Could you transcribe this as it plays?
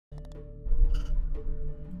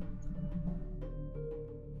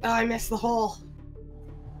Oh, I missed the hole.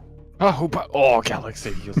 Oh, but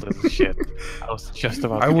Galaxy, you little shit. I was just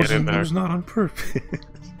about to get in there. I was not on purpose.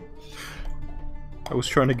 I was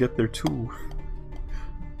trying to get there too.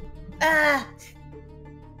 Ah!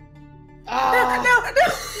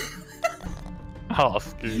 Oh,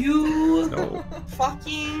 Scoot. You No.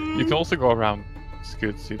 fucking... You can also go around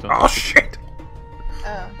Scoot, so you don't... Oh shit!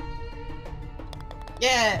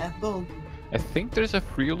 Yeah, boom. I think there's a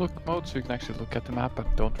free look mode, so you can actually look at the map,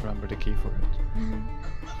 but don't remember the key for it.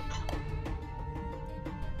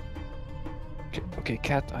 Okay,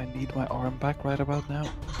 Cat, I need my arm back right about now.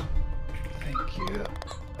 Thank you.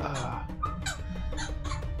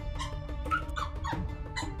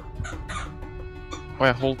 Oh,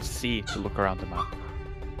 yeah, hold C to look around the map.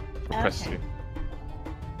 Or press C.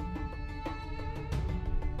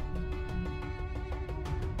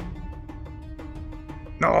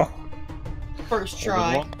 No! First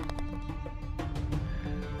try.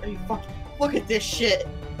 Are you fucking... Look at this shit.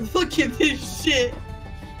 Look at this shit.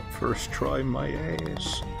 First try my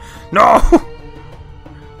ass. No!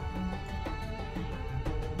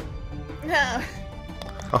 No.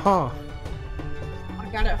 Aha! I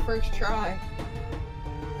got it first try.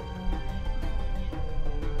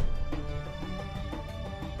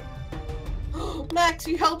 Max,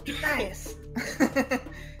 you helped us. Nice.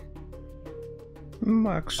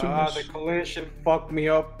 Maximus. The collision fucked me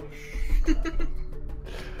up.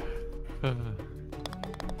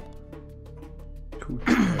 Good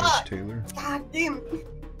choice, Taylor. God damn.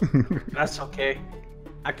 That's okay.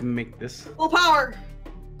 I can make this. Full power.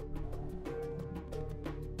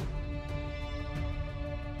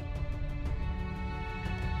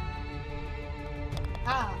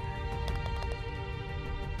 Ah.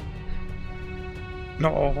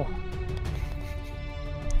 No!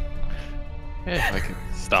 Yeah, I can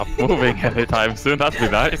stop moving anytime soon, that'd be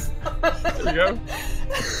nice. There we go.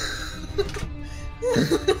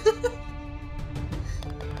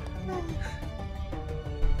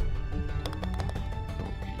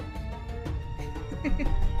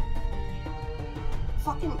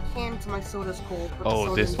 Fucking can to my soda's cold, but Oh, the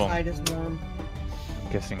soda this one. inside is warm.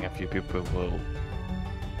 I'm guessing a few people will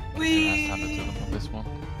Whee! hand it to them on this one.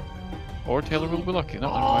 Or Taylor will be lucky, no,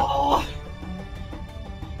 never Oh! mind.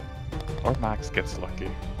 Or Max gets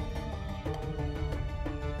lucky.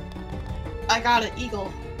 I got an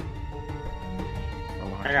eagle.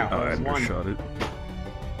 I got I one. undershot it.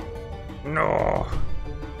 No!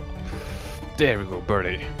 There we go,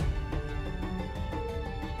 birdie.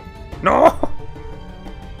 No!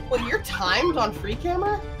 Wait, you're timed on free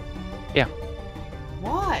camera? Yeah.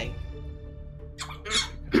 Why?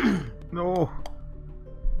 No!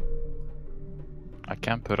 I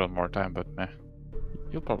can put on more time, but meh.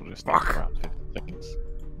 You'll probably just Fuck. take around 15 seconds.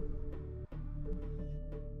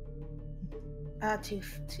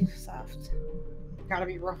 Too soft. Gotta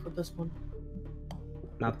be rough with this one.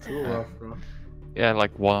 Not too rough, bro. Yeah,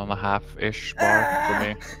 like 1.5-ish bar for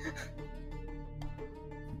me.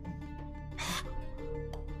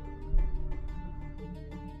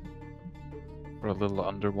 Or a little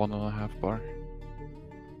under 1.5 bar.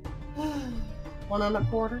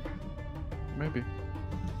 1.25. Maybe.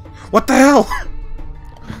 What the hell?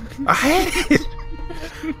 I had it!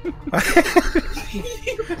 I had it!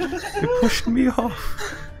 It pushed me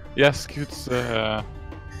off. Yeah, Scoots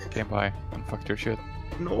came by and fucked your shit.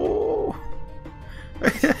 No! I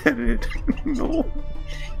had it. No!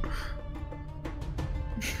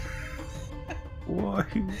 Why?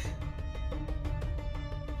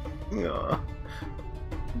 Yeah.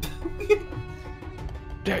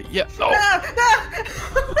 Yeah, no!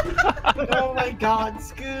 Oh my god,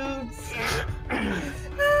 Scoots!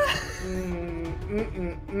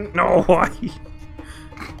 No, why?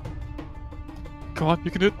 Come on,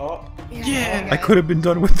 you can do it! Oh, Yeah! I could have been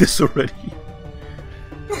done with this already.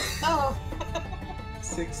 Oh!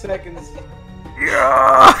 6 seconds.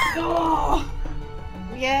 Yeah! Oh!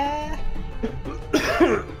 Yeah!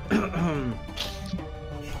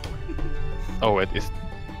 Oh, wait, is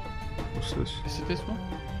What's this? it this one?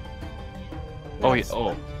 Oh, yeah,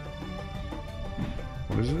 oh.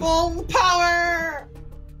 What is it? Full power!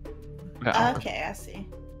 Yeah, Okay, I see.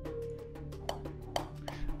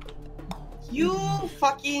 You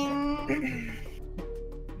fucking...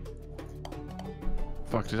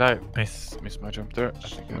 Fuck, did I miss my jump there? I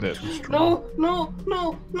think I did. Too strong. No!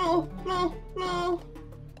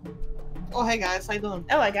 Oh, hey guys, how you doing?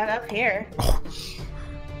 Oh, I got up here.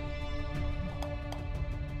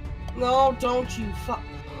 No, don't you fuck...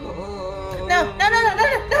 No.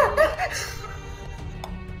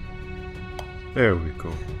 There we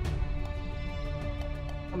go.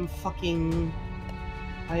 I'm fucking...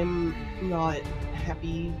 I'm not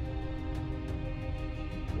happy.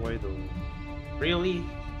 Why though? Really?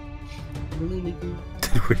 Really, Niku?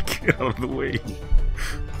 Get out of the way.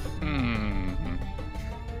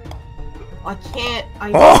 I can't.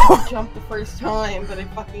 I Oh! jumped the first time, but I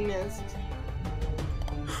fucking missed.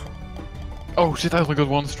 Oh shit, I only got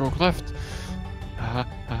one stroke left.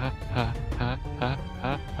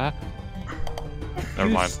 Never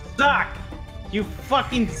You mind. suck! You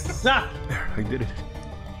fucking suck! There, I did it.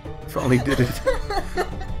 Finally did it.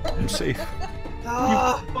 I'm safe.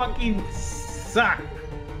 Ah, You fucking suck!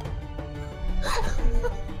 I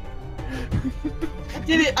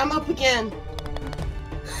did it! I'm up again!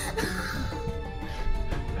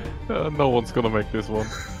 No one's gonna make this one.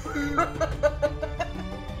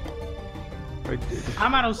 I did it.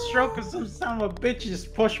 I'm out of stroke because some son of a bitch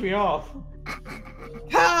just pushed me off.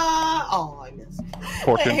 Ah! Oh, I missed.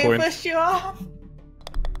 14 Who points. pushed you off?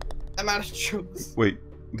 I'm out of strokes. Wait,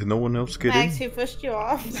 did no one else get Max, in? who pushed you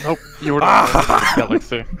off? Nope, you were the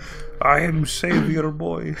Galaxy. I am savior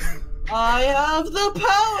boy. I have the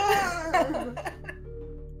power!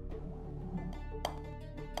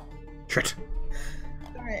 Shit.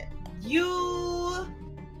 Alright. You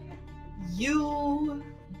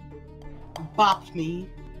bopped me.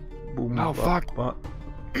 Boom, Oh, bop, fuck. bop.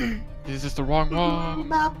 This is the wrong one.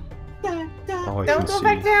 Bop, da, da, Oh, I Don't can go see.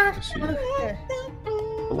 back down! I see. There.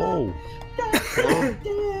 Hello.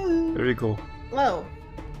 There you go. Whoa.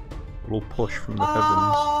 A little push from the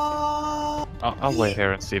heavens. I'll wait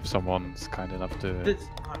here and see if someone's kind enough to This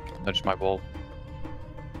nudge my ball.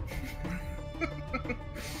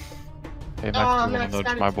 Hey Max, Oh, do you wanna Max nudge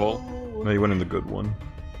got my it ball? too. No, you went in the good one.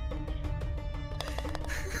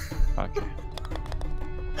 Okay.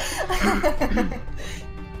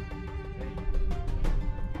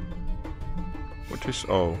 What is...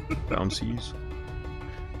 Oh, bouncies.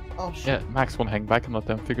 Oh shit. Yeah, Max wanna hang back and let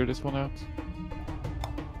them figure this one out.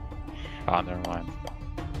 Ah, never mind.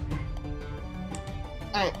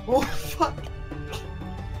 Alright, oh fuck.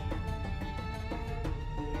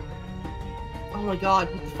 Oh my god,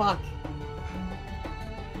 what the fuck?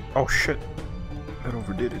 Oh shit. That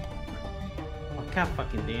overdid it. Oh, god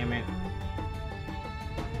fucking damn it.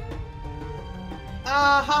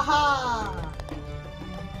 Ah ha ha!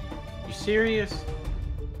 You serious?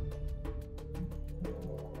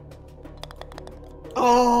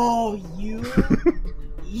 Oh, you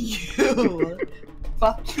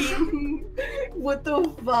fucking what the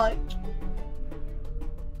fuck?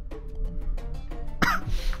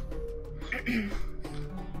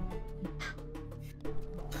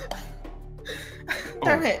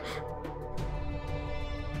 Darn it.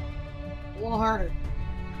 A little harder.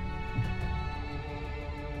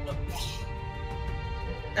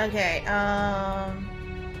 Okay,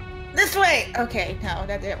 this way! Okay, no,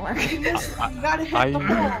 that didn't work. You gotta hit the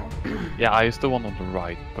ball. Yeah, I used the one on the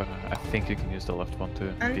right, but I think you can use the left one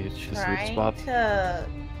to I'm hit the sweet trying spot. to...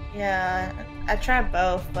 Yeah, I tried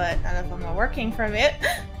both, but none of them are working for me.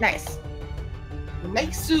 Nice.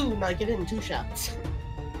 Make soon I get in 2 shots.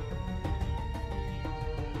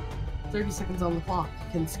 30 seconds on the clock.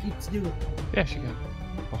 Can Scoots do it? Yeah, she can.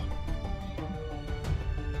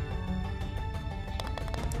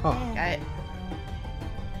 Oh. Got it.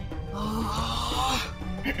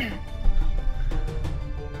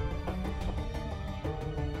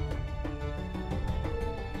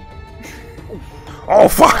 Oh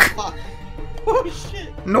fuck! Fuck. Oh shit!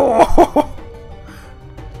 No!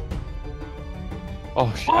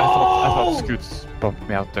 Oh shit, I thought Oh! Scoots bumped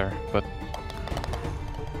me out there, but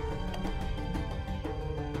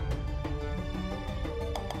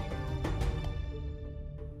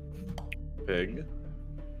Pig.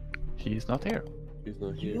 he's not here. He's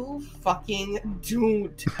not here. You fucking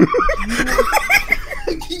don't.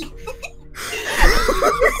 You...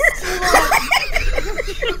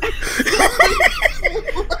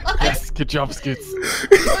 Yes, good job, Scoots.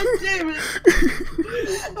 God damn it!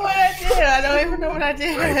 What I did? I don't even know what I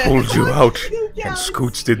did. I pulled you out, Yes. and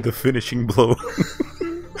Scoots did the finishing blow.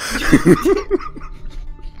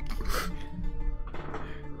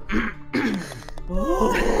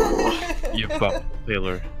 You bumped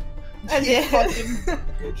Taylor. I did.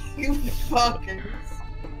 You fuckers.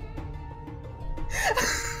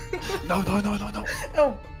 No, no, no, no, no.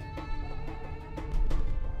 Oh.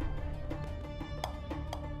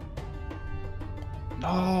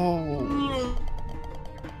 No.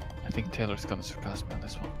 I think Taylor's gonna surpass me on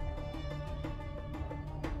this one.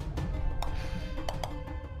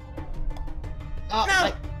 Oh, No.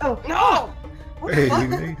 I- Oh. no! What Hey, the fuck? you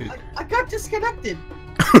made it. I got disconnected.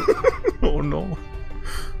 Oh no.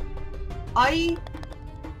 I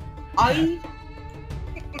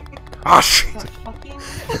Ah shit! got fucking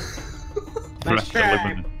Nice Threat try,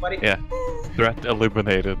 eliminated. buddy. Yeah. Threat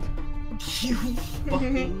eliminated. You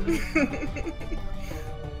fucking...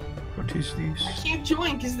 What is I this? can't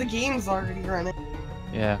join because the game's already running.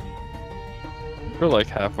 Yeah. We're like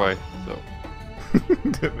halfway, so.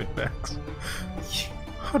 Damn it, Max.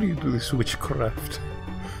 How do you do this witchcraft?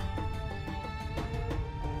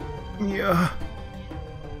 Yeah.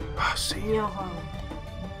 Ah, see. Yeah.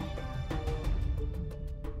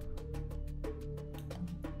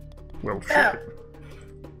 Well, shit.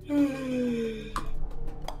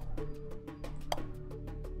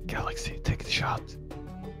 Galaxy, take the shot.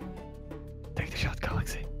 Take the shot,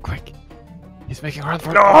 Galaxy. Quick. He's making a run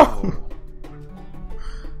for it. No!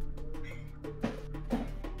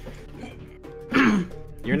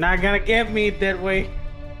 You're not gonna get me that way.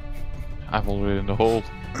 I'm already in the hold.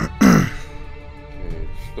 Okay,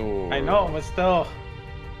 store. I know, but still.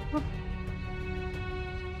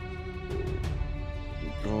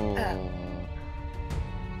 Go.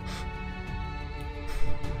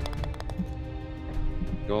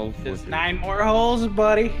 Golf There's with 9 more holes,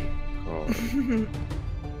 buddy. your car.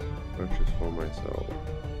 Purchase for myself.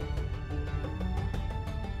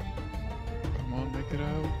 Come on, make it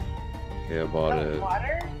out. Okay, I bought it.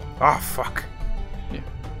 Water? Ah, fuck.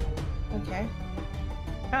 Okay.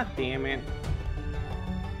 God damn it.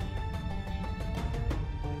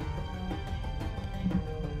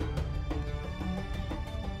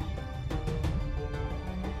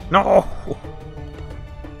 No!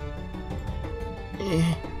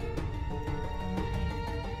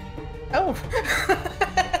 Oh!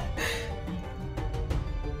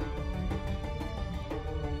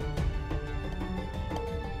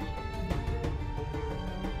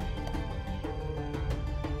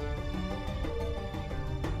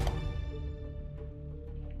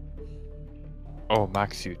 Oh,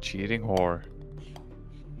 Max, you cheating whore.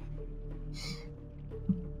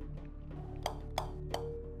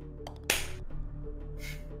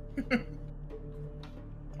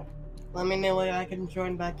 Let me know when I can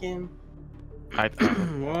join back in.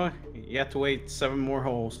 Well, you have to wait 7 more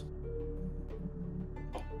holes.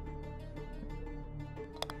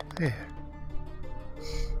 There.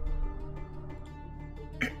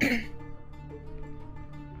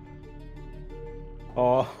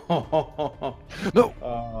 Oh. No!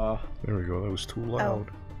 There we go, that was too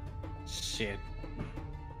loud. Shit.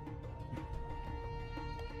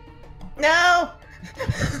 No!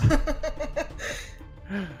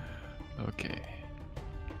 Okay.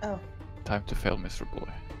 Oh. Time to fail, Mr. Boy.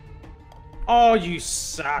 Oh, you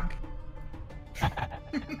suck.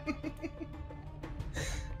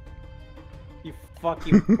 You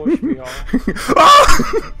fucking pushed me off.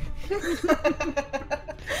 Ah!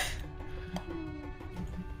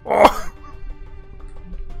 Oh!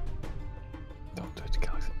 Don't do it,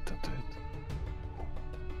 Galaxy. Don't do it.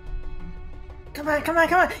 Come on, come on,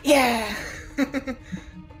 come on! Yeah!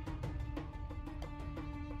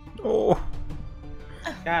 Oh!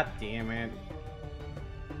 God damn it.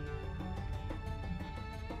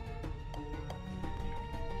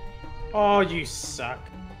 Oh, you suck.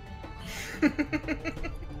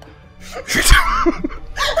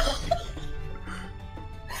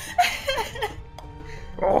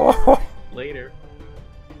 Oh! Later.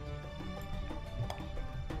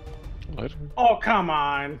 Later. Oh, come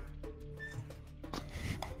on.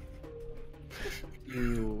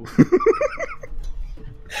 You.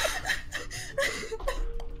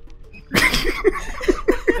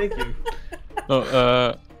 Thank you.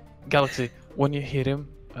 No, Galaxy, when you hit him,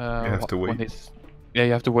 You have to when wait. he's... Yeah,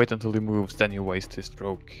 you have to wait until he moves, then you waste his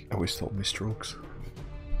stroke. I waste all my strokes.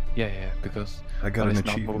 Yeah, because I got when an he's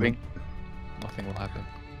not achievement. moving, nothing will happen.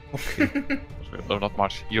 Okay. Or not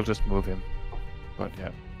much. You'll just move him. But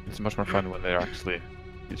yeah, it's much more fun when they're actually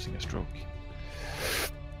using a stroke.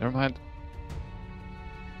 Never mind.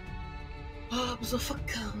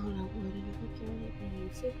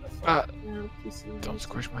 Don't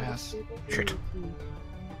squish my ass. Shit.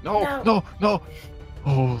 No, no, no!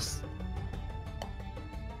 Oh,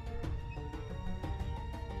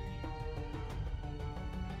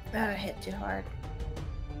 That hit too hard.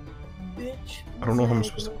 Bitch. I don't know how I'm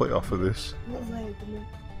supposed to play off of this.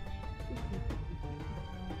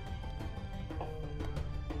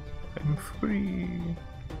 I'm free.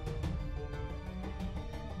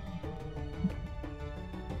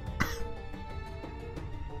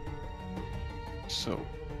 so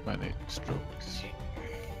many strokes.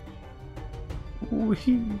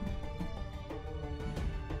 Wee.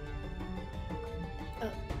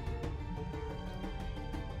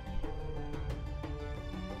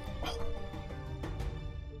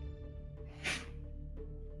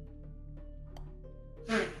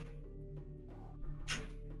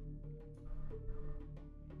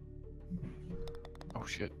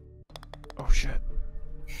 shit. Oh shit.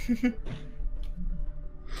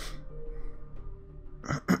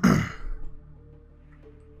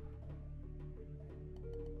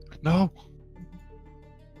 No!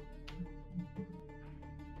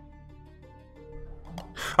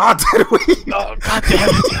 Ah, did we? Oh, god damn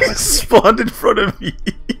it! You spawned in front of me.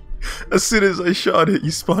 As soon as I shot it,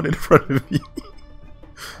 you spawned in front of me.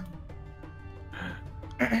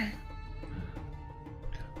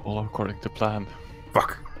 All according to plan.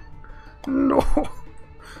 Fuck. No.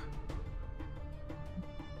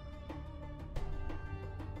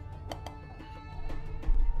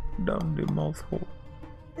 Down the mouth hole.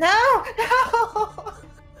 No! No!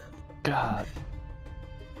 God.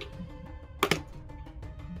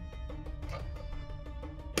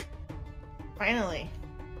 Finally.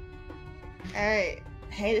 Alright.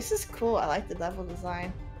 Hey, this is cool. I like the level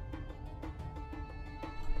design.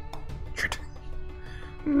 Shit.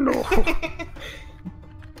 No.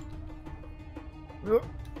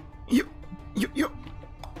 You.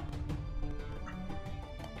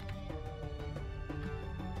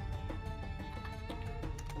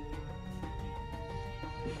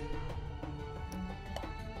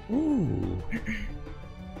 Ooh.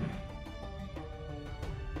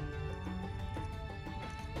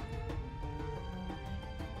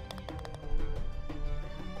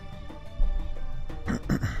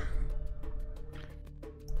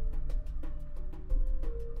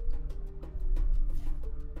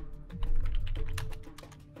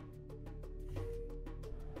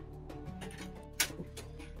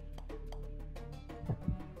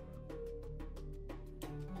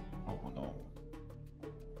 Oh no.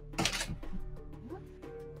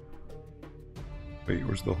 Wait,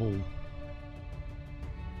 where's the hole?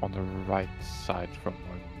 On the right side from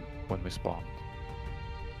when we spawned.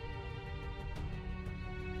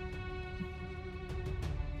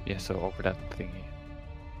 Yeah, so over that thingy.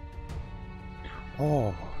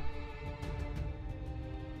 Oh.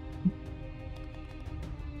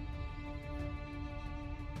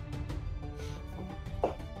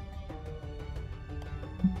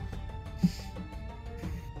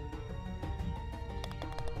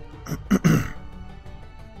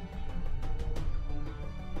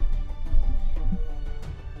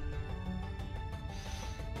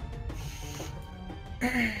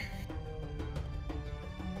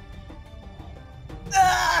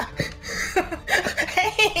 Ah!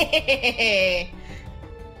 Hey!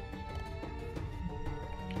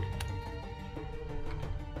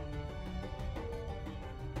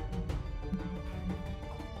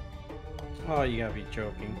 Oh, you gotta be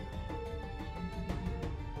joking.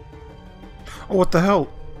 Oh, what the hell?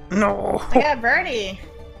 No. I got a birdie.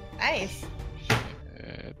 Nice.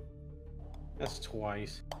 Shit. That's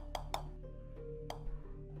twice.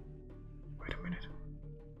 Wait a minute.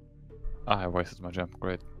 I wasted my jump.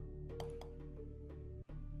 Great.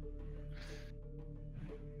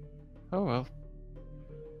 Oh well.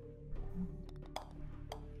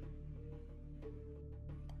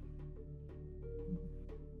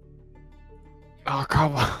 Oh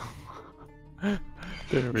come on!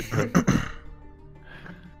 There we go.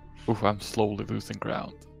 Oof, I'm slowly losing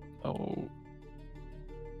ground. Oh.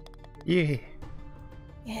 Yeah.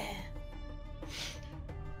 Yeah.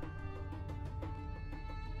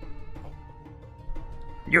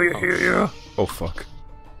 Yeah. Oh fuck.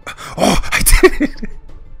 Oh, I did it.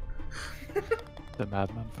 The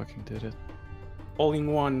madman fucking did it. All in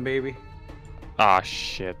one, baby. Ah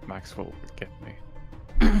shit, Max will get me.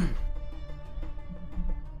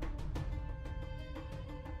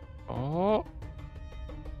 Oh.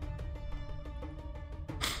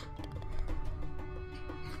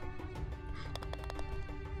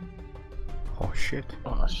 Oh shit.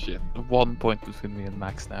 Oh shit. 1 point between me and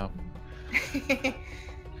Max now.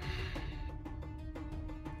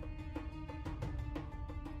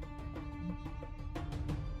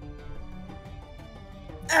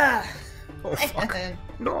 Ah. Oh fuck.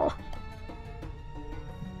 No.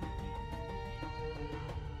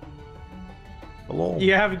 Hello.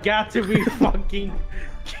 You have got to be fucking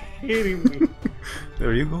kidding me.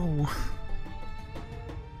 There you go.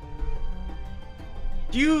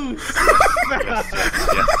 You.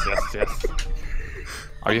 Yes.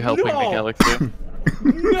 Are you helping me, No. Galaxy?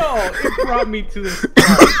 No, it brought me to the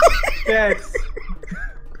start. That's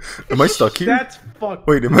Am I stuck here? that's fucked.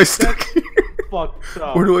 Wait, am I stuck here? Fucked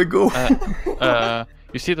up. Where do I go?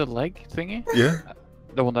 You see the leg thingy? Yeah,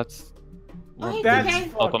 The one that's Oh, That's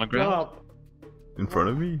okay. up on the fucked ground? up. in front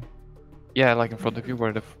of me. Yeah, like in front of you,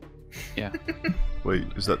 where the yeah, Wait,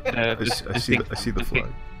 is that? I see the flag.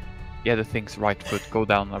 yeah, the thing's right foot go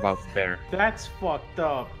down about there. That's fucked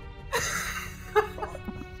up.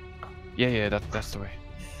 Yeah, that's the way.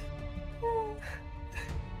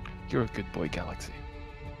 You're a good boy, Galaxy.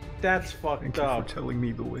 That's Thank fucked you for up. telling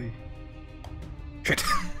me the way. Shit.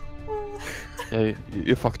 Yeah,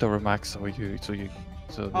 you fucked over Max, so this Oh,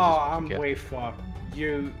 is what you I'm get. way fucked.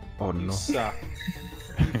 You Oh no. suck.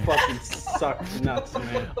 You fucking suck nuts,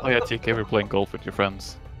 man. Oh yeah, TK, we're playing golf with your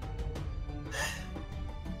friends.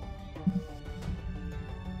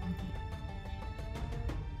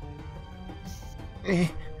 Eh.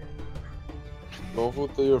 Golf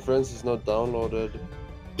with your friends is not downloaded.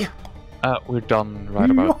 We're done right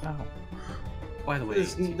about now. By the way,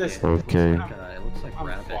 This- TK, this- it looks Okay. like, it looks like I'm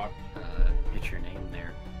Rabbit fucked. hit your name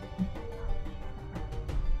there.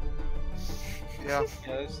 Yeah, Yes.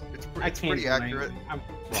 it's I it's can't pretty do accurate. anything. I'm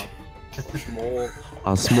fucked.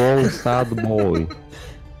 A small sad boy.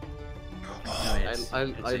 No, it's, I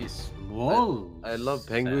it's a small. I love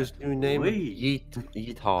Penguin's sad new name. boy.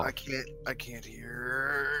 Yeehaw. I can't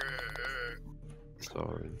hear.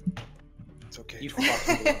 Sorry. It's okay. You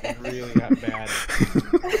fucking really got bad.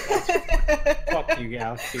 Fuck you,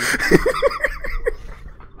 Galaxy.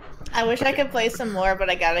 I wish I could play some more, but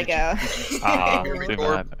I gotta go. Ah, Hear me, too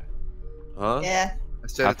Torb? bad. Huh? Yeah, I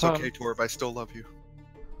said Have it's fun. okay, Torb. I still love you.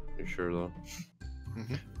 You sure though?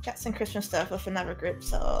 got some Christmas stuff with another group,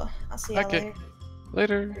 so I'll see y'all Okay.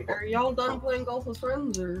 later. Later. Are y'all done playing golf with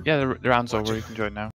friends, or? Yeah, the round's Watch over. it. You can join now.